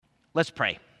Let's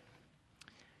pray.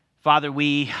 Father,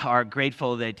 we are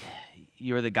grateful that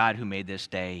you're the God who made this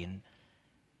day and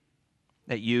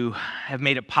that you have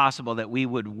made it possible that we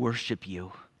would worship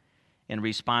you in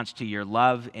response to your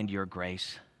love and your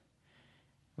grace.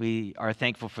 We are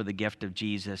thankful for the gift of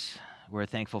Jesus. We're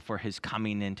thankful for his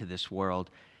coming into this world,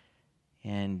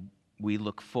 and we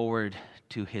look forward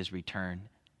to his return.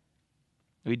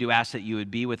 We do ask that you would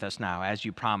be with us now, as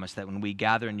you promised, that when we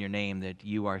gather in your name, that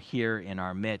you are here in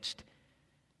our midst,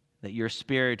 that your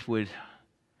Spirit would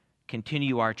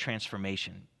continue our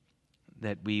transformation,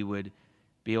 that we would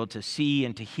be able to see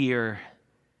and to hear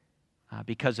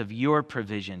because of your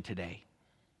provision today.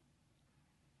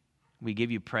 We give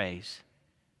you praise.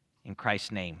 In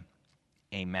Christ's name,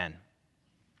 amen.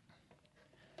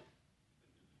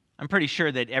 I'm pretty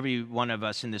sure that every one of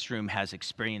us in this room has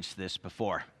experienced this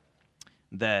before.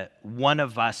 The one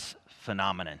of us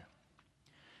phenomenon.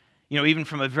 You know, even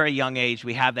from a very young age,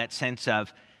 we have that sense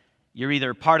of you're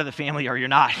either part of the family or you're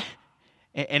not.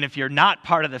 And if you're not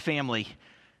part of the family,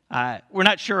 we're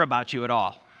not sure about you at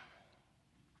all.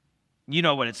 You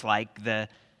know what it's like, the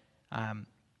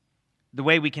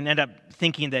way we can end up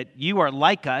thinking that you are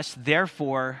like us,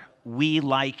 therefore we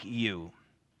like you.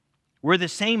 We're the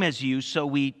same as you, so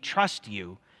we trust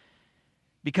you.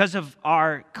 Because of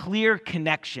our clear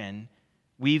connection,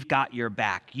 we've got your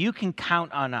back. You can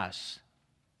count on us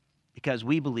because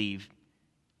we believe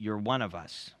you're one of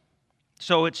us.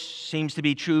 So it seems to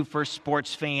be true for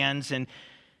sports fans and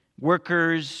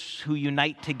workers who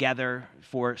unite together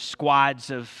for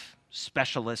squads of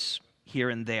specialists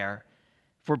here and there,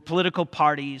 for political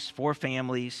parties, for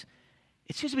families.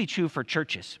 It seems to be true for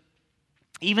churches.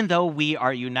 Even though we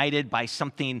are united by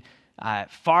something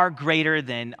far greater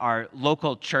than our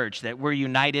local church, that we're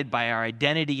united by our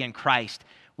identity in Christ,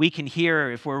 we can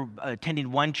hear, if we're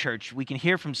attending one church, we can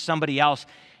hear from somebody else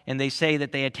and they say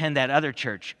that they attend that other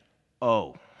church.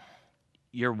 Oh,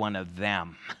 you're one of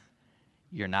them.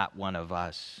 You're not one of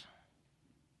us.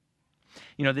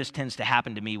 You know, this tends to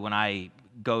happen to me when I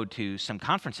go to some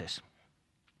conferences.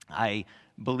 I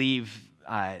believe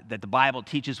that the Bible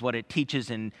teaches what it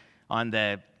teaches, and on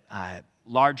the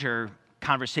larger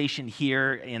conversation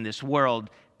here in this world,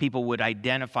 people would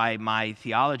identify my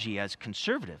theology as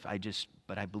conservative.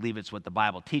 But I believe it's what the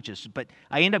Bible teaches. But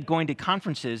I end up going to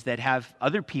conferences that have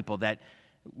other people that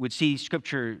would see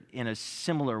Scripture in a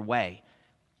similar way.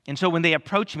 And so when they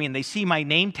approach me and they see my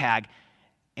name tag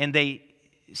and they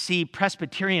see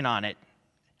Presbyterian on it,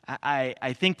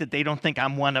 I think that they don't think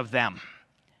I'm one of them.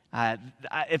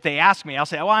 If they ask me, I'll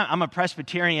say, oh, I'm a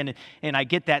Presbyterian, and I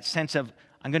get that sense of,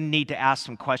 I'm going to need to ask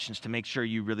some questions to make sure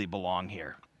you really belong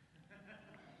here.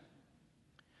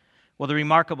 Well,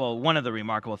 one of the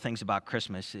remarkable things about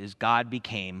Christmas is God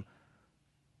became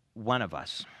one of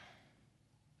us.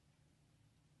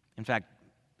 In fact,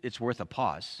 it's worth a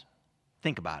pause.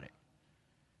 Think about it.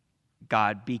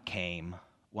 God became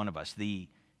one of us, the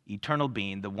eternal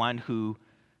being, the one who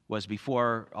was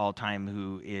before all time,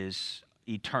 who is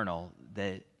eternal,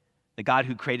 the God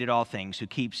who created all things, who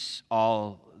keeps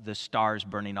all the stars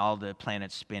burning, all the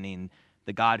planets spinning,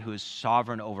 the God who is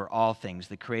sovereign over all things,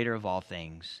 the creator of all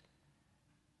things,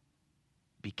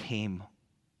 became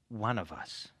one of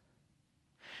us.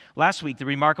 Last week, the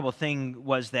remarkable thing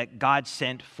was that God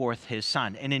sent forth his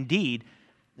Son. And indeed,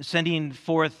 sending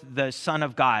forth the Son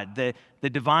of God, the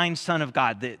divine Son of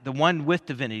God, the one with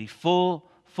divinity,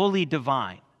 fully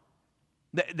divine.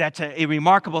 That's a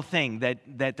remarkable thing,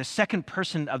 that the second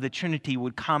person of the Trinity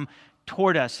would come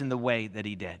toward us in the way that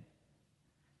he did.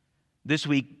 This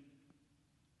week,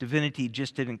 divinity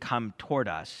just didn't come toward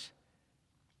us.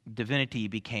 Divinity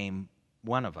became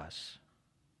one of us.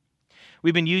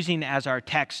 We've been using as our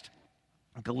text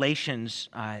Galatians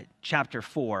chapter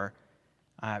 4,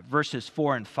 verses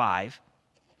 4 and 5.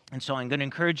 And so I'm going to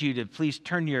encourage you to please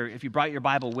if you brought your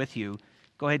Bible with you,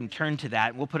 go ahead and turn to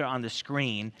that. We'll put it on the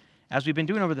screen. As we've been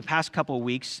doing over the past couple of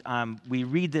weeks, we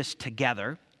read this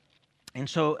together. And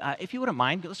so if you wouldn't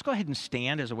mind, let's go ahead and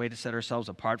stand as a way to set ourselves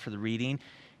apart for the reading.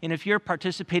 And if you're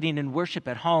participating in worship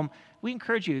at home, we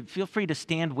encourage you, feel free to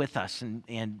stand with us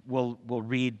and we'll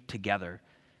read together.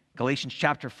 Galatians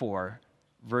chapter 4,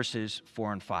 verses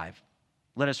 4 and 5.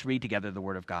 Let us read together the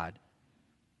Word of God.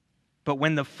 But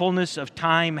when the fullness of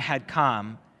time had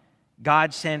come,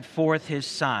 God sent forth his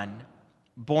Son,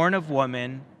 born of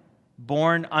woman,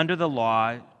 born under the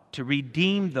law, to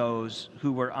redeem those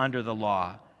who were under the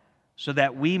law, so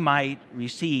that we might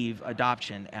receive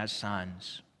adoption as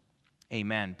sons.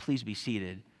 Amen. Please be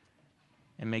seated.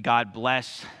 And may God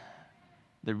bless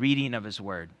the reading of his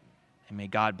word. And may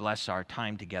God bless our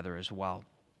time together as well.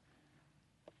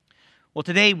 Well,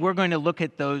 today we're going to look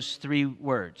at those three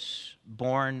words,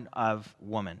 born of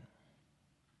woman.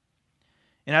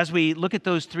 And as we look at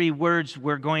those three words,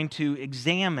 we're going to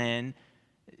examine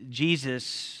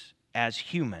Jesus as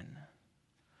human.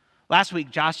 Last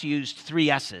week, Josh used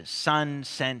three S's, son,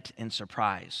 sent, and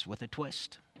surprise, with a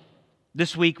twist.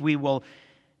 This week, we will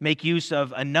make use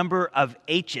of a number of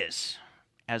H's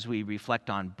as we reflect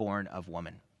on born of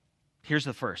woman. Here's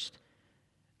the first.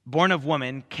 Born of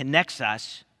woman connects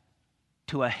us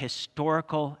to a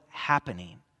historical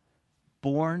happening.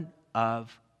 Born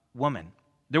of woman.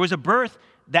 There was a birth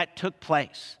that took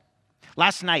place.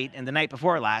 Last night and the night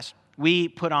before last, we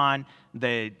put on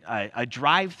a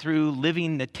drive-through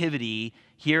living nativity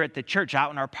here at the church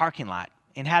out in our parking lot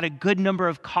and had a good number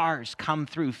of cars come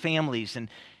through, families and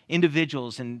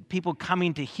individuals and people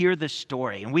coming to hear the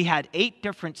story. And we had 8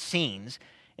 different scenes,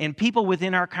 and people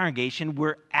within our congregation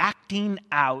were acting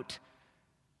out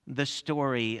the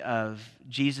story of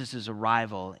Jesus'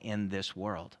 arrival in this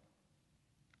world.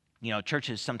 You know,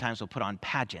 churches sometimes will put on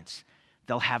pageants.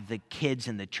 They'll have the kids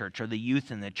in the church or the youth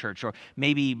in the church, or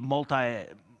maybe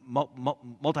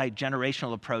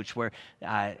multi-generational approach where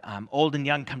old and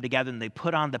young come together and they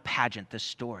put on the pageant, the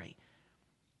story.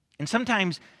 And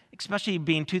sometimes, especially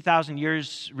being 2,000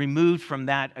 years removed from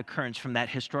that occurrence, from that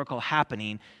historical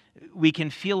happening, we can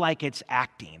feel like it's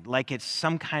acting, like it's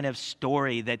some kind of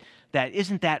story that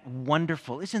isn't that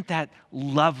wonderful, isn't that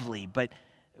lovely, but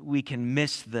we can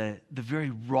miss the very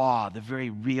raw, the very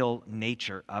real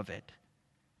nature of it.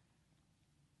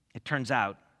 It turns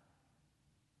out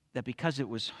that because it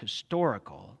was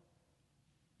historical,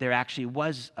 there actually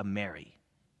was a Mary.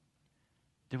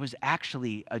 There was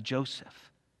actually a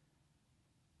Joseph.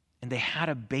 And they had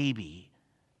a baby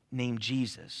named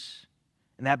Jesus.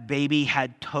 And that baby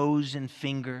had toes and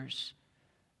fingers.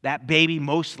 That baby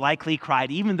most likely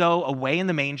cried, even though Away in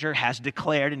the Manger has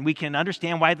declared, and we can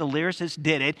understand why the lyricist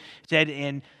did it, said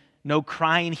in no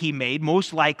crying he made.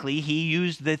 Most likely he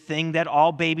used the thing that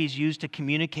all babies use to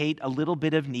communicate a little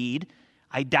bit of need.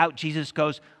 I doubt Jesus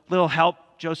goes, little help,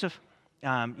 Joseph.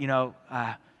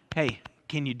 Hey,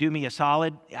 can you do me a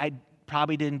solid? I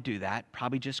probably didn't do that.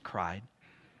 Probably just cried.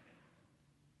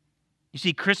 You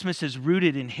see, Christmas is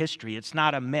rooted in history. It's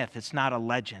not a myth. It's not a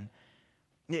legend.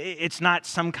 It's not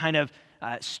some kind of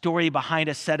story behind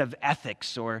a set of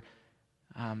ethics or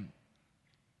a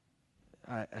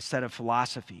set of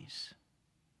philosophies.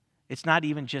 It's not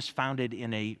even just founded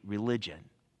in a religion.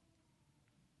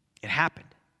 It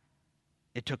happened.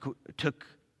 It took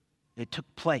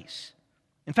place.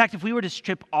 In fact, if we were to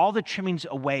strip all the trimmings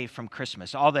away from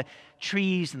Christmas, all the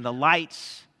trees and the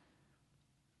lights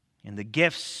and the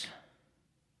gifts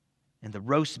and the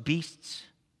roast beasts,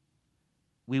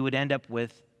 we would end up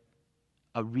with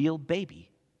a real baby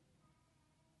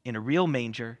in a real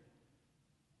manger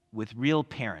with real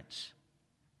parents.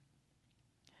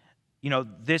 You know,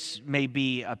 this may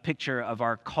be a picture of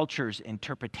our culture's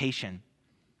interpretation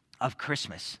of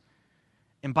Christmas.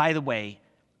 And by the way,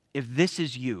 if this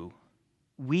is you,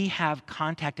 we have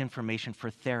contact information for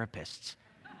therapists,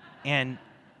 and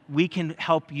we can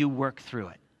help you work through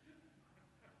it.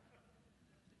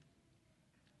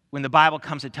 When the Bible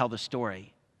comes to tell the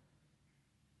story,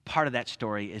 part of that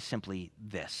story is simply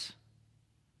this: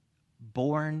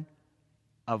 born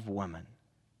of woman.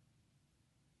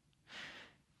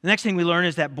 The next thing we learn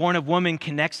is that born of woman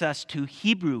connects us to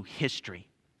Hebrew history,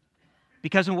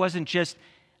 because it wasn't just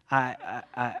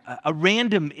a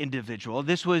random individual.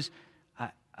 This was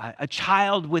a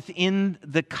child within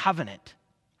the covenant,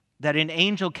 that an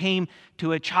angel came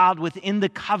to a child within the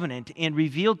covenant and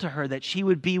revealed to her that she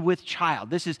would be with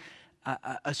child. This is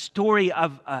a story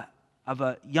of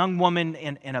a young woman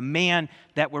and a man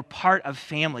that were part of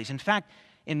families. In fact,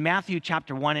 in Matthew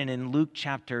chapter 1 and in Luke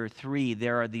chapter 3,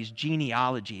 there are these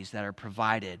genealogies that are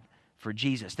provided for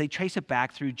Jesus. They trace it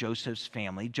back through Joseph's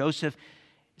family. Joseph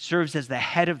serves as the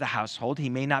head of the household. He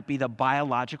may not be the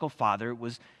biological father. It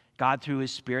was God through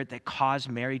his Spirit that caused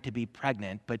Mary to be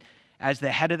pregnant. But as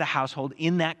the head of the household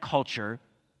in that culture,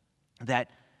 that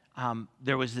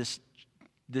there was this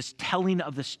telling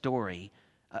of the story,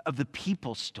 of the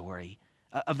people's story,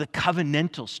 of the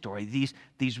covenantal story,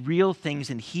 these real things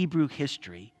in Hebrew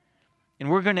history. And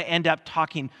we're going to end up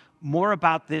talking more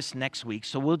about this next week,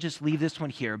 so we'll just leave this one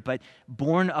here. But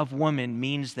born of woman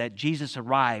means that Jesus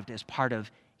arrived as part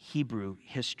of Hebrew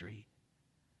history.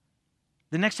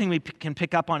 The next thing we can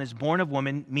pick up on is born of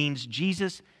woman means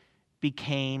Jesus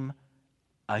became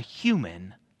a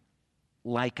human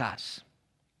like us.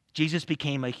 Jesus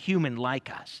became a human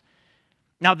like us.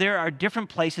 Now, there are different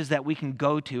places that we can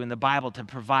go to in the Bible to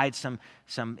provide some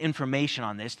information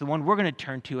on this. The one we're going to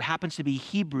turn to happens to be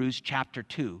Hebrews chapter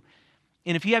 2.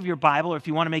 And if you have your Bible, or if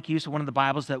you want to make use of one of the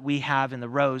Bibles that we have in the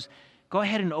rows, go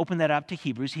ahead and open that up to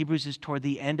Hebrews. Hebrews is toward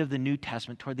the end of the New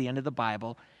Testament, toward the end of the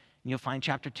Bible. And you'll find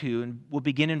chapter 2, and we'll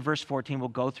begin in verse 14. We'll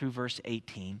go through verse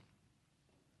 18.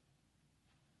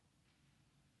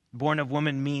 Born of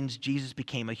woman means Jesus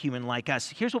became a human like us.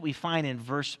 Here's what we find in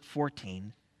verse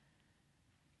 14.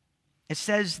 It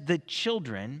says, the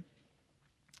children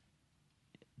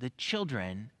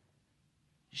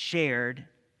shared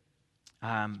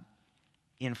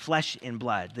in flesh and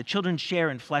blood. The children share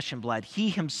in flesh and blood. He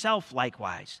himself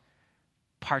likewise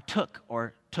partook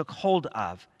or took hold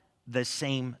of the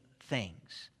same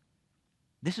things.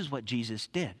 This is what Jesus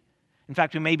did. In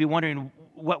fact, we may be wondering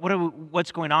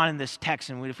what's going on in this text.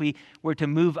 And if we were to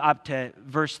move up to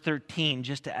verse 13,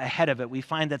 just ahead of it, we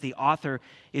find that the author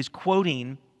is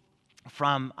quoting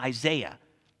from Isaiah,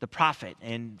 the prophet,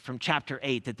 and from chapter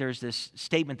 8, that there's this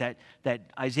statement that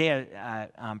Isaiah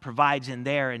provides in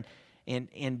there, and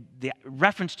the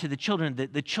reference to the children,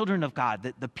 the children of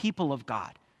God, the people of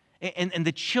God. And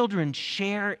the children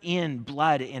share in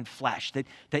blood and flesh. That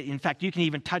in fact, you can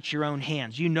even touch your own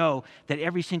hands. You know that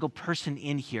every single person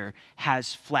in here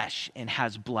has flesh and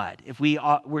has blood. If we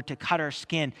were to cut our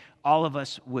skin, all of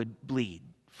us would bleed,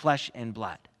 flesh and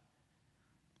blood.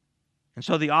 And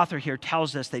so the author here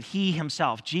tells us that he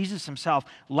himself, Jesus himself,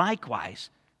 likewise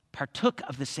partook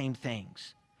of the same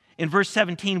things. In verse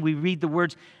 17, we read the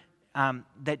words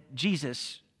that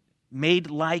Jesus made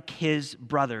like his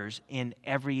brothers in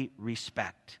every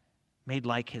respect. Made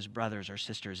like his brothers or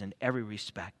sisters in every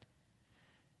respect.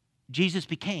 Jesus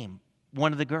became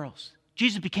one of the girls.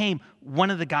 Jesus became one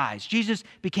of the guys. Jesus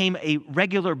became a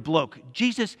regular bloke.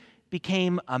 Jesus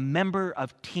became a member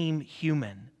of Team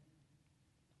Human.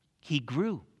 He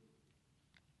grew.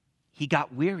 He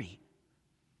got weary.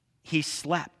 He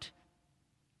slept.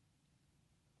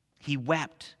 He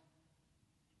wept.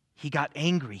 He got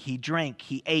angry, he drank,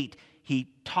 he ate, he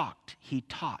talked, he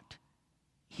taught,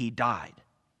 he died.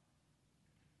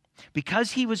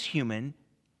 Because he was human,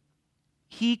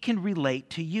 he can relate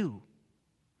to you.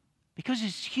 Because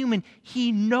he's human,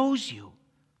 he knows you.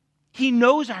 He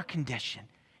knows our condition.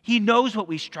 He knows what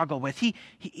we struggle with.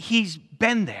 He's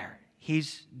been there.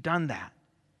 He's done that.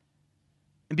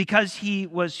 And because he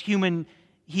was human,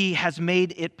 he has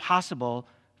made it possible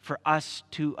for us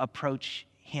to approach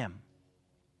him.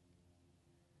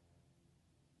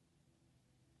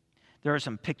 There are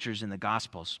some pictures in the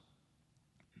Gospels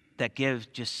that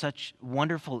give just such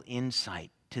wonderful insight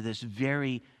to this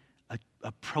very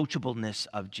approachableness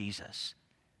of Jesus.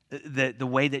 The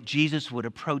way that Jesus would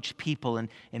approach people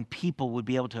and people would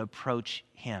be able to approach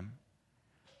him.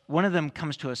 One of them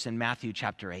comes to us in Matthew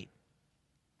chapter 8.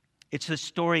 It's the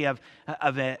story of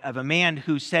a man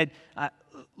who said,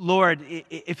 Lord,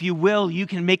 if you will, you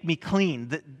can make me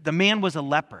clean. The man was a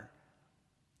leper.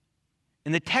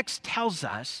 And the text tells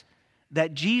us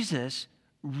that Jesus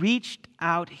reached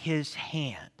out his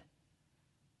hand.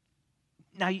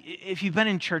 Now, if you've been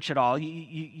in church at all,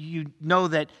 you know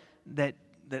that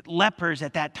lepers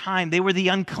at that time, they were the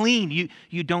unclean.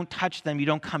 You don't touch them. You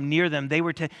don't come near them. They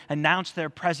were to announce their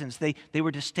presence. They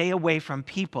were to stay away from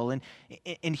people.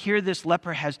 And here this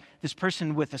leper this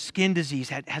person with a skin disease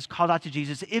has called out to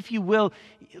Jesus, if you will,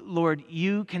 Lord,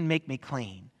 you can make me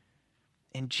clean.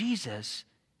 And Jesus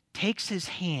takes his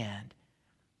hand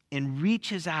and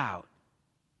reaches out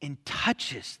and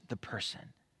touches the person.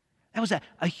 That was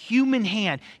a human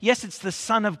hand. Yes, it's the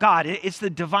Son of God. It's the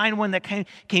divine one that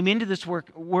came into this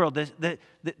world. The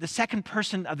second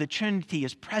person of the Trinity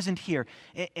is present here.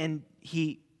 And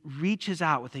he reaches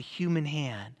out with a human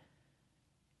hand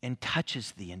and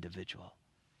touches the individual.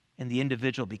 And the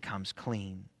individual becomes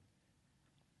clean.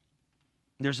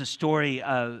 There's a story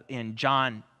in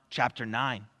John chapter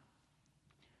 9.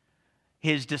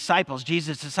 His disciples,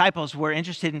 Jesus' disciples, were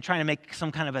interested in trying to make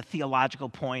some kind of a theological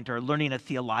point or learning a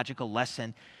theological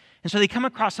lesson. And so they come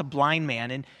across a blind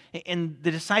man, and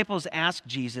the disciples ask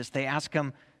Jesus, they ask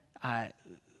him,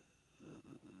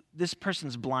 this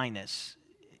person's blindness,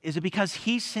 is it because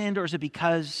he sinned or is it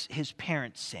because his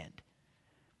parents sinned?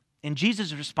 And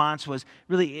Jesus' response was,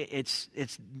 really, it's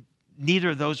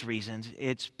neither of those reasons.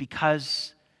 It's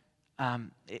because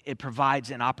it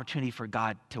provides an opportunity for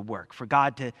God to work, for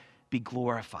God to be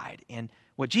glorified. And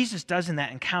what Jesus does in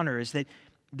that encounter is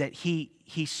that he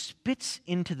spits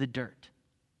into the dirt.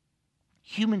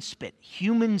 Human spit,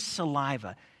 human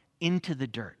saliva into the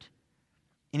dirt.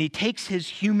 And he takes his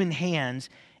human hands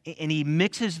and he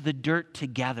mixes the dirt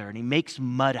together and he makes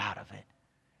mud out of it.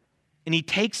 And he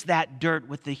takes that dirt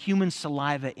with the human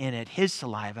saliva in it, his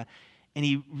saliva, and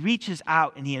he reaches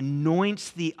out and he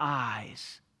anoints the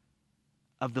eyes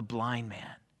of the blind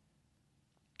man.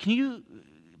 Can you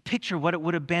picture what it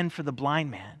would have been for the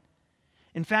blind man?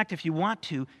 In fact, if you want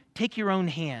to, take your own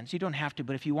hands. You don't have to,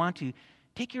 but if you want to,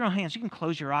 take your own hands. You can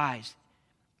close your eyes.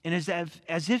 And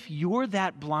as if you're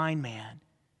that blind man,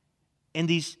 and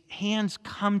these hands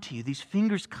come to you, these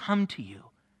fingers come to you,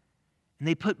 and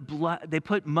they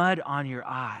put mud on your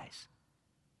eyes.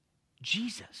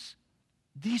 Jesus,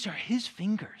 these are his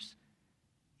fingers,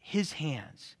 his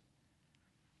hands.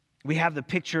 We have the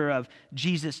picture of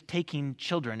Jesus taking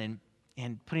children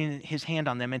and putting his hand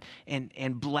on them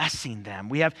and blessing them.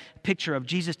 We have a picture of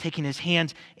Jesus taking his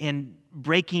hands and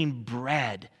breaking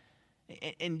bread.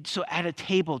 And so at a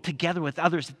table together with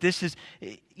others, this is,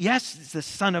 yes, it's the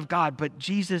Son of God, but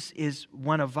Jesus is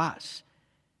one of us,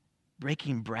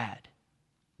 breaking bread.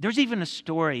 There's even a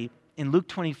story in Luke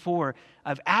 24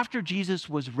 of after Jesus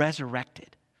was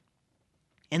resurrected.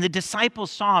 And the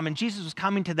disciples saw him, and Jesus was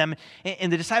coming to them,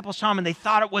 and the disciples saw him, and they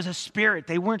thought it was a spirit.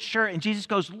 They weren't sure. And Jesus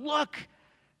goes, look,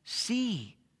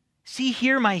 see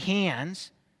here my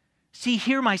hands, see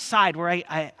here my side where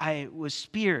I was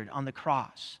speared on the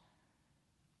cross.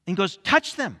 And he goes,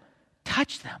 touch them.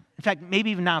 In fact,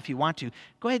 maybe even now if you want to,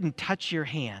 go ahead and touch your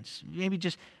hands. Maybe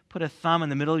just put a thumb in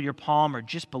the middle of your palm or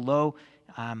just below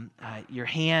your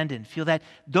hand and feel that.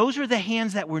 Those are the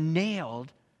hands that were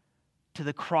nailed to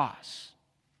the cross.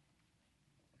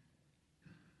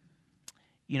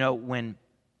 You know, when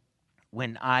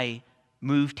I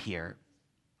moved here,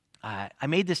 I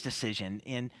made this decision,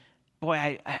 and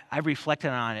boy, I've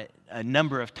reflected on it a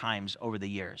number of times over the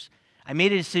years. I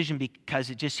made a decision because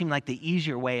it just seemed like the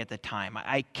easier way at the time.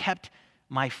 I kept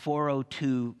my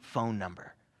 402 phone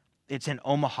number. It's an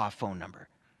Omaha phone number.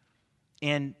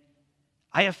 And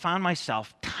I have found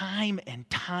myself time and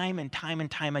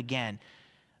time again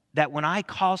that when I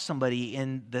call somebody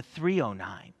in the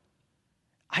 309,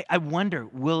 I wonder,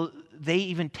 will they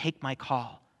even take my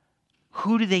call?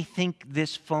 Who do they think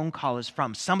this phone call is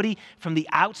from? Somebody from the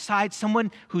outside,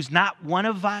 someone who's not one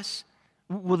of us?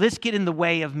 Will this get in the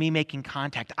way of me making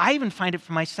contact? I even find it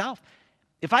for myself.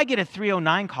 If I get a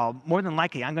 309 call, more than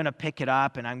likely I'm going to pick it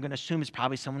up and I'm going to assume it's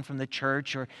probably someone from the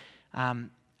church.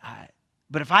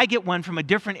 But if I get one from a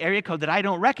different area code that I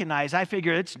don't recognize, I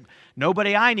figure it's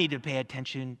nobody I need to pay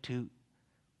attention to.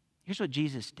 Here's what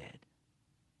Jesus did.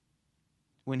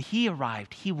 When he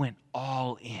arrived, he went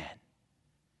all in.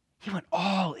 He went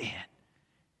all in.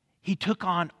 He took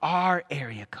on our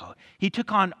area code. He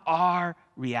took on our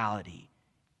reality.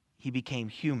 He became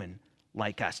human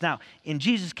like us. Now, in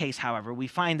Jesus' case, however, we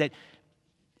find that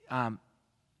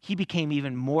he became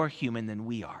even more human than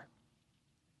we are.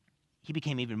 He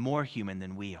became even more human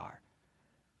than we are.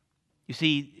 You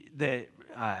see, the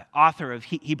author of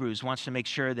Hebrews wants to make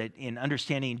sure that in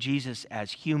understanding Jesus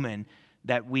as human,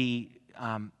 that we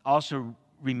also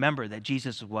remember that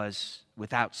Jesus was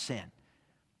without sin.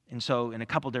 And so in a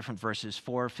couple different verses,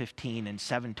 4:15 and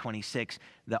 7:26,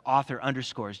 the author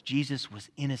underscores Jesus was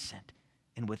innocent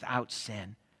and without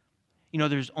sin. You know,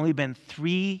 there's only been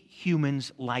 3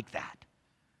 humans like that.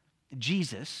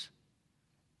 Jesus,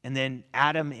 and then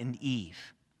Adam and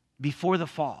Eve, before the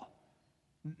fall.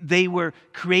 They were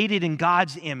created in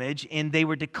God's image, and they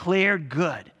were declared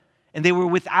good. And they were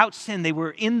without sin. They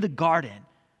were in the garden.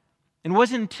 It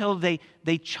wasn't until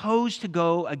they chose to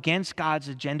go against God's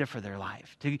agenda for their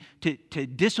life, to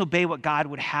disobey what God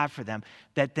would have for them,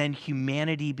 that then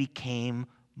humanity became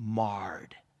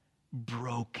marred,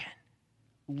 broken,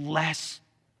 less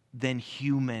than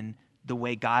human the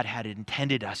way God had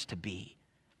intended us to be.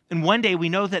 And one day we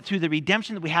know that through the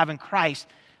redemption that we have in Christ,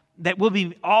 that will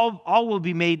be all will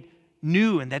be made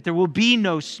new, and that there will be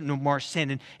no more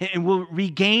sin, and we'll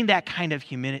regain that kind of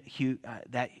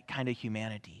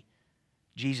humanity.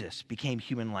 Jesus became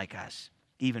human like us,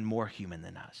 even more human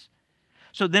than us.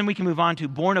 So then we can move on to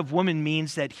born of woman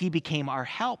means that he became our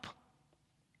help.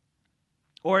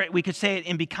 Or we could say it,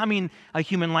 in becoming a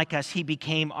human like us, he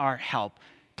became our help.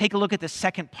 Take a look at the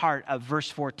second part of verse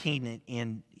 14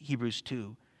 in Hebrews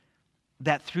 2.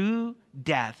 That through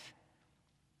death,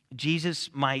 Jesus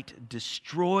might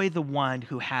destroy the one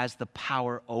who has the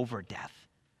power over death.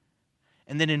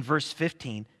 And then in verse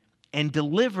 15, and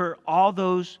deliver all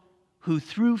those who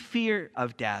through fear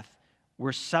of death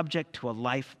were subject to a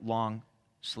lifelong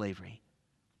slavery.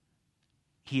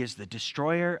 He is the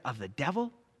destroyer of the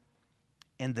devil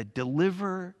and the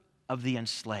deliverer of the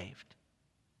enslaved.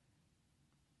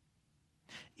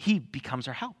 He becomes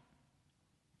our help.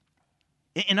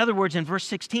 In other words, in verse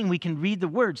 16, we can read the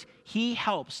words, he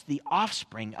helps the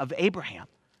offspring of Abraham.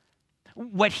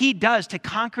 What he does to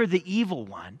conquer the evil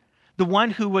one, the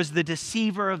one who was the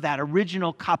deceiver of that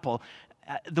original couple,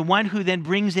 the one who then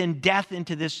brings in death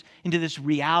into this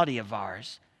reality of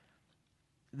ours.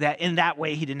 that in that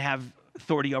way he didn't have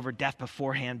authority over death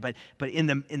beforehand, but in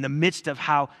the midst of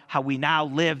how we now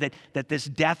live, that this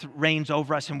death reigns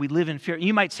over us and we live in fear.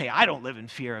 You might say, I don't live in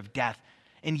fear of death.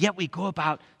 And yet we go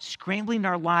about scrambling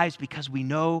our lives because we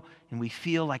know and we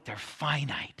feel like they're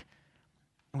finite.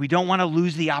 We don't want to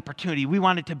lose the opportunity. We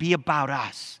want it to be about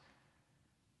us.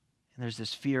 And there's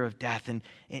this fear of death.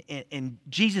 And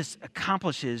Jesus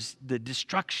accomplishes the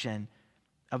destruction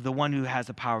of the one who has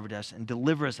the power over us and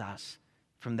delivers us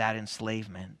from that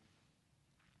enslavement.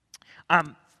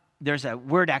 There's a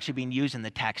word actually being used in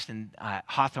the text, and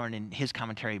Hawthorne in his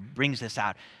commentary brings this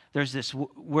out. There's this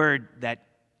word that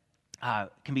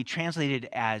can be translated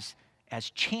as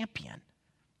champion.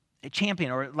 A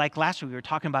champion, or like last week we were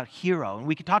talking about hero, and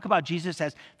we can talk about Jesus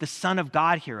as the Son of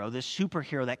God hero, this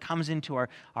superhero that comes into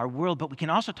our world, but we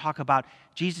can also talk about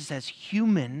Jesus as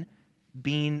human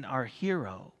being our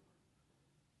hero.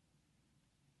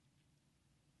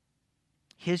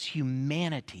 His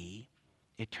humanity,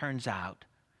 it turns out,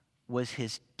 was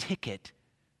his ticket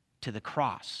to the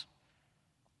cross.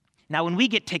 Now, when we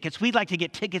get tickets, we like to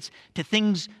get tickets to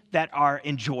things that are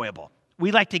enjoyable.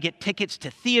 We like to get tickets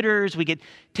to theaters. We get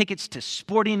tickets to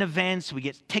sporting events. We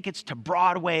get tickets to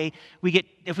Broadway.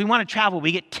 If we want to travel,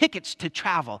 we get tickets to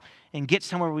travel and get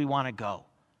somewhere we want to go.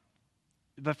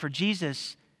 But for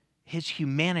Jesus, his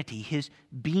humanity, his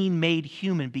being made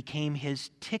human, became his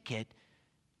ticket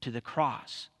to the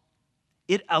cross.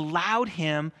 It allowed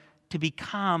him to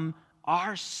become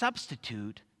our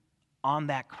substitute on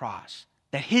that cross.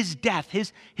 That his death,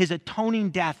 his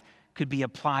atoning death, could be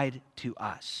applied to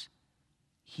us.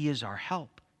 He is our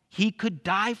help. He could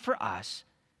die for us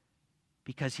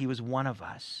because he was one of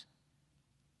us.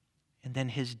 And then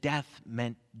his death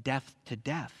meant death to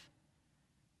death.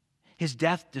 His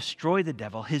death destroyed the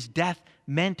devil. His death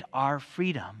meant our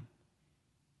freedom.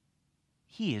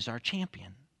 He is our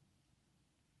champion.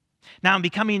 Now, in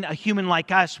becoming a human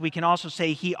like us, we can also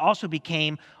say he also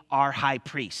became our high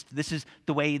priest. This is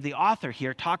the way the author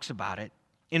here talks about it.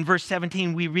 In verse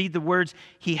 17, we read the words,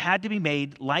 he had to be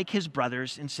made like his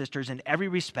brothers and sisters in every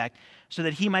respect so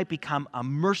that he might become a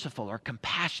merciful or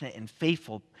compassionate and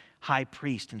faithful high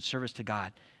priest in service to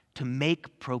God, to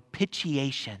make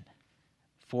propitiation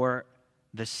for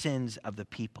the sins of the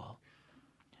people.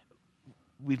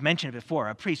 We've mentioned it before.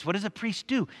 A priest, what does a priest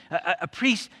do? A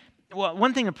priest, well,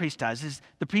 one thing a priest does is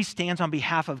the priest stands on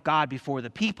behalf of God before the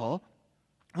people.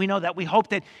 We know that. We hope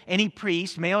that any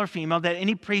priest, male or female, that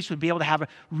any priest would be able to have a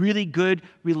really good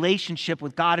relationship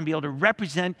with God and be able to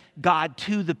represent God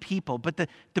to the people. But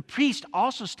the priest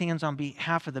also stands on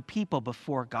behalf of the people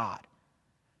before God.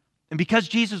 And because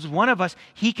Jesus is one of us,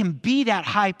 he can be that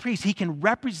high priest. He can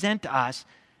represent us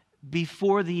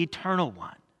before the eternal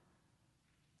one.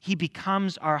 He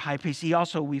becomes our high priest. He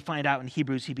also, we find out in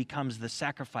Hebrews, he becomes the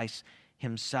sacrifice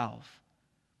himself.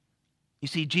 You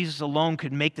see, Jesus alone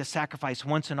could make the sacrifice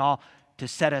once and all to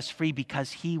set us free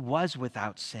because he was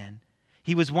without sin.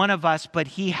 He was one of us, but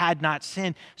he had not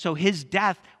sinned. So his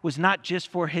death was not just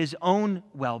for his own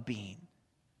well-being.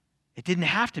 It didn't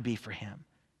have to be for him.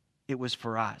 It was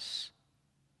for us.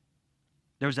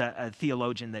 There was a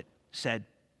theologian that said,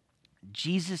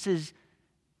 Jesus'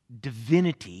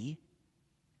 divinity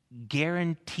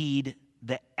guaranteed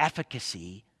the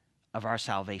efficacy of our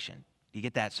salvation. You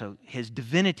get that? So his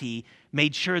divinity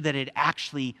made sure that it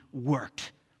actually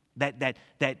worked, that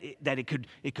it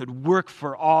could work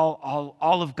for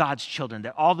all of God's children,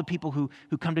 that all the people who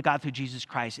come to God through Jesus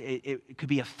Christ, it could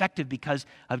be effective because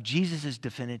of Jesus'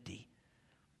 divinity.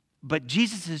 But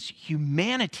Jesus'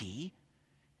 humanity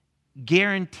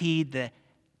guaranteed the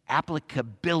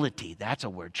applicability. That's a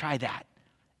word. Try that.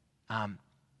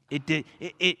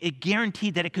 It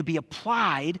guaranteed that it could be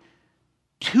applied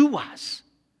to us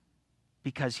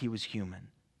because he was human.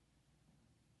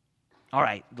 All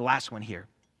right, the last one here.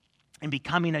 In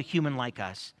becoming a human like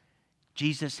us,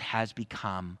 Jesus has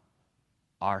become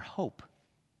our hope.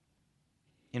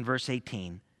 In verse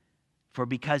 18, for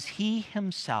because he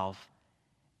himself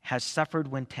has suffered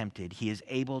when tempted, he is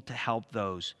able to help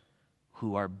those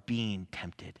who are being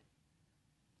tempted.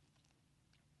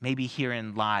 Maybe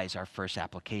herein lies our first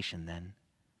application then.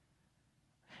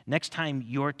 Next time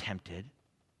you're tempted,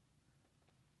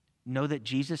 know that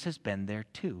Jesus has been there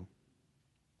too.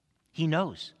 He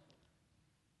knows.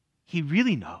 He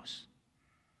really knows.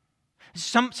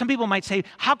 Some people might say,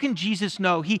 how can Jesus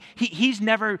know? He's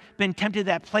never been tempted to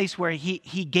that place where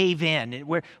he gave in,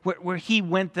 where he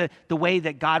went the way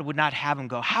that God would not have him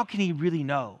go. How can he really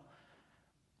know?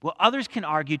 Well, others can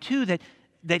argue too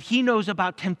that he knows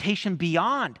about temptation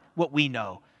beyond what we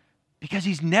know because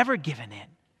he's never given in.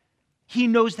 He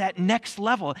knows that next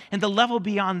level and the level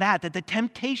beyond that the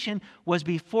temptation was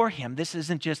before him. This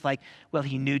isn't just like, well,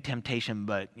 he knew temptation,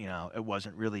 but, it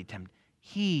wasn't really temptation.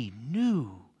 He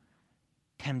knew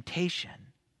temptation.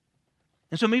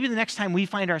 And so maybe the next time we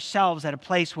find ourselves at a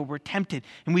place where we're tempted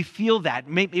and we feel that,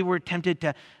 maybe we're tempted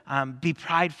to be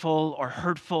prideful or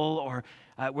hurtful, or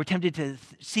we're tempted to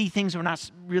see things we're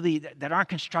not really, that aren't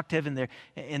constructive and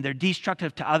they're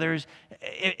destructive to others.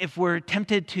 If we're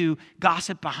tempted to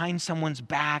gossip behind someone's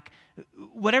back,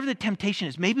 whatever the temptation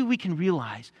is, maybe we can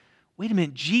realize, wait a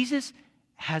minute, Jesus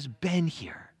has been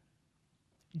here.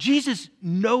 Jesus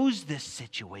knows this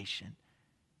situation.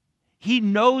 He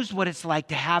knows what it's like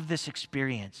to have this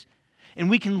experience. And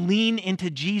we can lean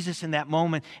into Jesus in that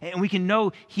moment, and we can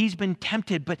know he's been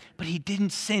tempted, but he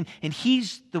didn't sin. And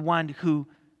he's the one who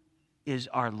is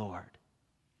our Lord.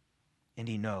 And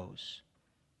he knows.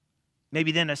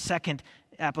 Maybe then a second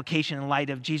application in light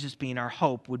of Jesus being our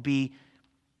hope would be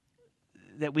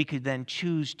that we could then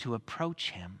choose to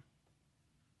approach him.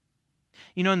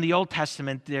 In the Old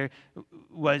Testament, there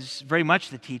was very much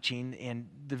the teaching, and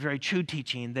the very true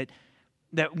teaching,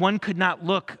 that one could not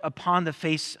look upon the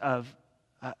face of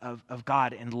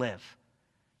God and live.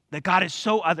 That God is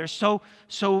so other, so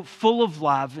full of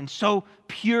love, and so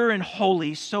pure and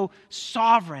holy, so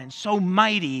sovereign, so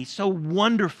mighty, so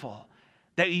wonderful,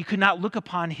 that you could not look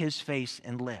upon his face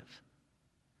and live.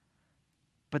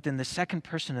 But then the second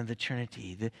person of the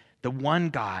Trinity, the one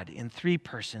God in three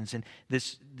persons, and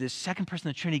this second person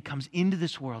of the Trinity comes into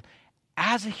this world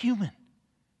as a human.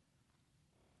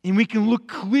 And we can look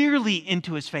clearly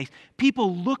into his face.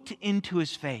 People looked into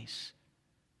his face.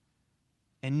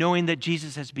 And knowing that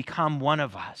Jesus has become one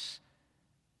of us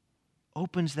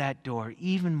opens that door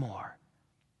even more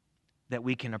that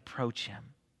we can approach him.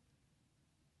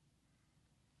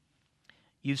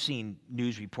 You've seen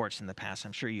news reports in the past,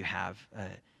 I'm sure you have,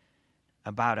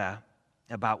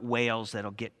 about whales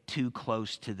that'll get too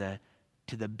close to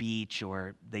the beach,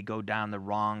 or they go down the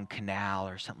wrong canal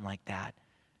or something like that.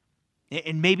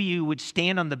 And maybe you would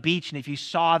stand on the beach, and if you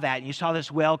saw that, and you saw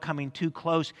this whale coming too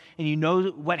close, and you know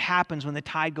what happens when the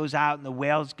tide goes out and the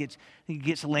whale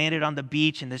gets landed on the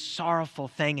beach, and this sorrowful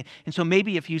thing. And so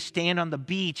maybe if you stand on the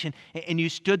beach and you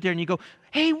stood there and you go,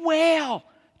 "Hey, whale,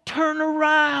 turn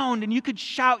around," and you could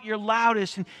shout your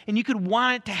loudest, and you could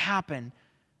want it to happen,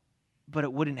 but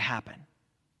it wouldn't happen.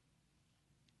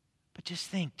 But just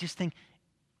think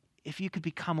if you could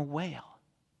become a whale.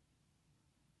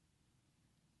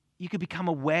 You could become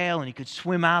a whale, and you could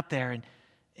swim out there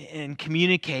and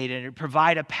communicate and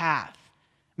provide a path.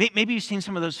 Maybe you've seen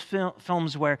some of those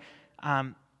films where,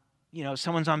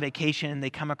 someone's on vacation and they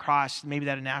come across maybe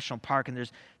at a national park, and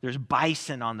there's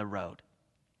bison on the road.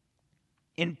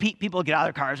 And people get out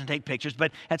of their cars and take pictures,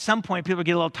 but at some point people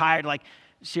get a little tired, like,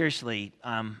 seriously,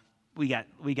 we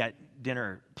got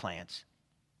dinner plans.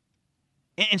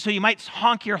 And so you might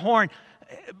honk your horn.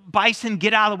 Bison,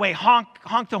 get out of the way.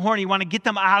 Honk the horn. You want to get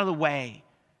them out of the way.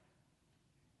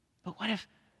 But what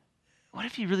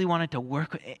if you really wanted to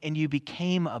work and you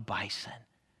became a bison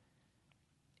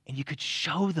and you could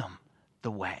show them the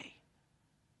way?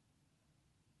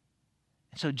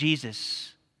 And so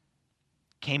Jesus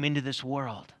came into this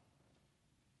world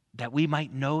that we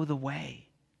might know the way.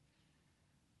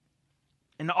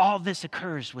 And all this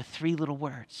occurs with three little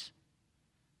words: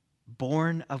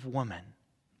 born of woman.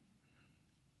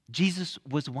 Jesus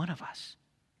was one of us.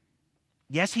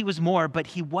 Yes, he was more, but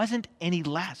he wasn't any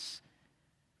less.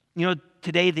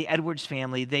 Today the Edwards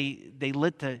family, they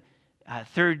lit the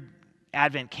third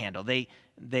Advent candle. The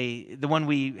one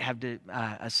we have to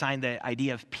assign the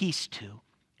idea of peace to.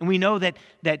 And we know that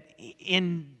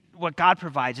in what God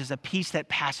provides is a peace that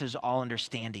passes all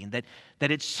understanding,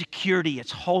 that it's security,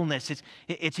 it's wholeness,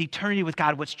 it's eternity with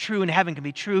God. What's true in heaven can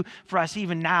be true for us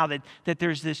even now, that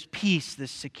there's this peace,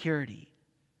 this security.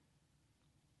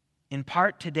 In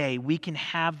part today, we can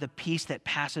have the peace that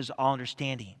passes all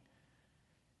understanding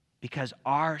because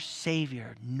our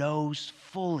Savior knows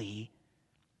fully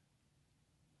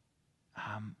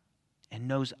and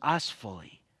knows us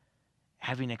fully,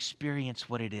 having experienced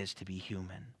what it is to be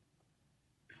human.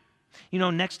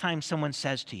 Next time someone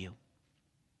says to you,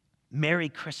 "Merry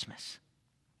Christmas,"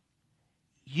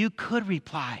 you could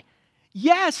reply,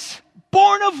 "Yes,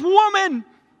 born of woman."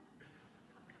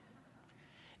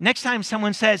 Next time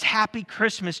someone says Happy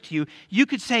Christmas to you, you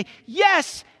could say,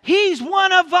 "Yes, he's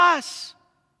one of us."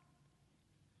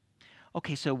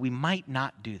 Okay, so we might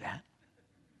not do that.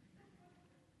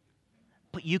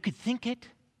 But you could think it.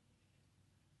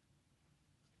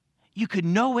 You could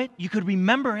know it. You could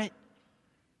remember it.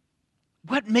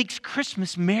 What makes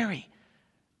Christmas merry?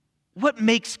 What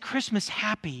makes Christmas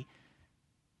happy?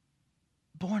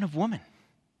 born of woman.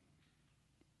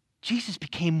 Jesus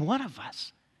became one of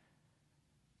us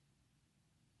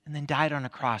and then died on a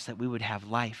cross that we would have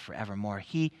life forevermore.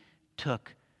 He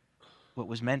took what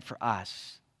was meant for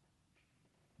us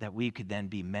that we could then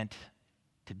be meant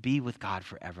to be with God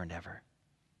forever and ever.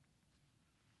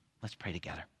 Let's pray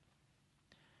together.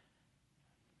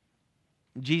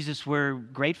 Jesus, we're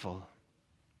grateful.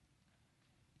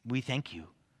 We thank you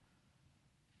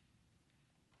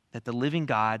that the living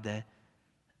God,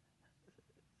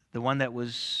 the one that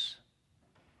was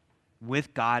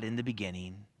with God in the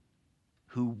beginning,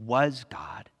 who was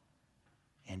God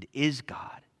and is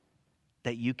God,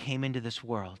 that you came into this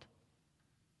world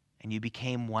and you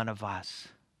became one of us.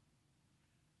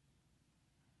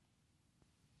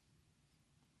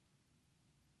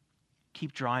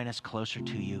 Keep drawing us closer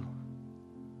to you.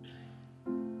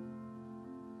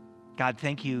 God,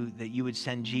 thank you that you would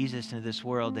send Jesus into this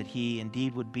world, that he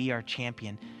indeed would be our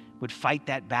champion, would fight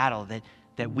that battle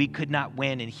that we could not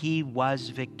win, and he was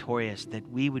victorious, that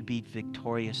we would be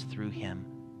victorious through him.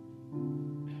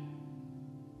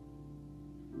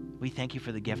 We thank you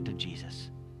for the gift of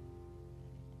Jesus.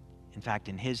 In fact,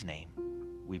 in his name,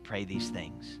 we pray these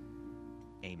things.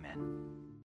 Amen.